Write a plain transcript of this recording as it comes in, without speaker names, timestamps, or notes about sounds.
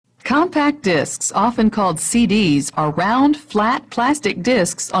Compact discs, often called CDs, are round, flat plastic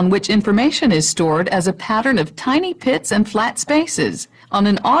discs on which information is stored as a pattern of tiny pits and flat spaces. On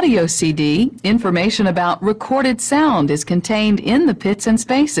an audio CD, information about recorded sound is contained in the pits and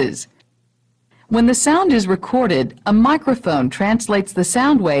spaces. When the sound is recorded, a microphone translates the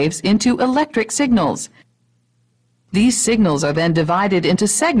sound waves into electric signals. These signals are then divided into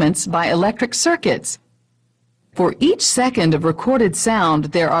segments by electric circuits. For each second of recorded sound,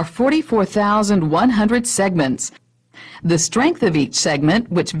 there are 44,100 segments. The strength of each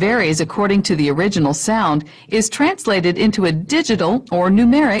segment, which varies according to the original sound, is translated into a digital or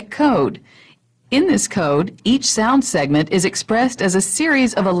numeric code. In this code, each sound segment is expressed as a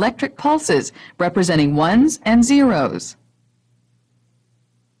series of electric pulses representing ones and zeros.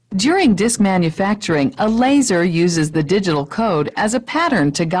 During disc manufacturing, a laser uses the digital code as a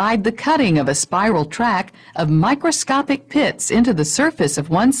pattern to guide the cutting of a spiral track of microscopic pits into the surface of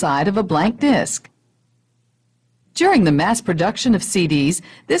one side of a blank disc. During the mass production of CDs,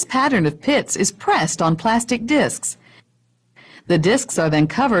 this pattern of pits is pressed on plastic discs. The discs are then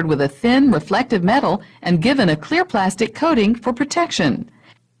covered with a thin reflective metal and given a clear plastic coating for protection.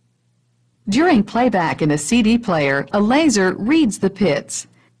 During playback in a CD player, a laser reads the pits.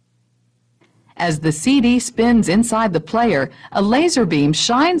 As the CD spins inside the player, a laser beam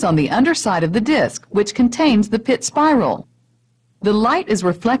shines on the underside of the disc, which contains the pit spiral. The light is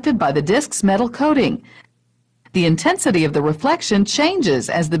reflected by the disc's metal coating. The intensity of the reflection changes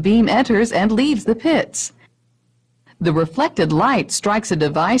as the beam enters and leaves the pits. The reflected light strikes a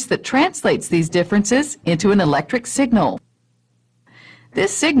device that translates these differences into an electric signal.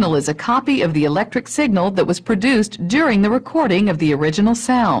 This signal is a copy of the electric signal that was produced during the recording of the original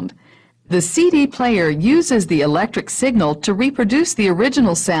sound. The CD player uses the electric signal to reproduce the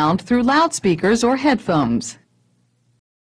original sound through loudspeakers or headphones.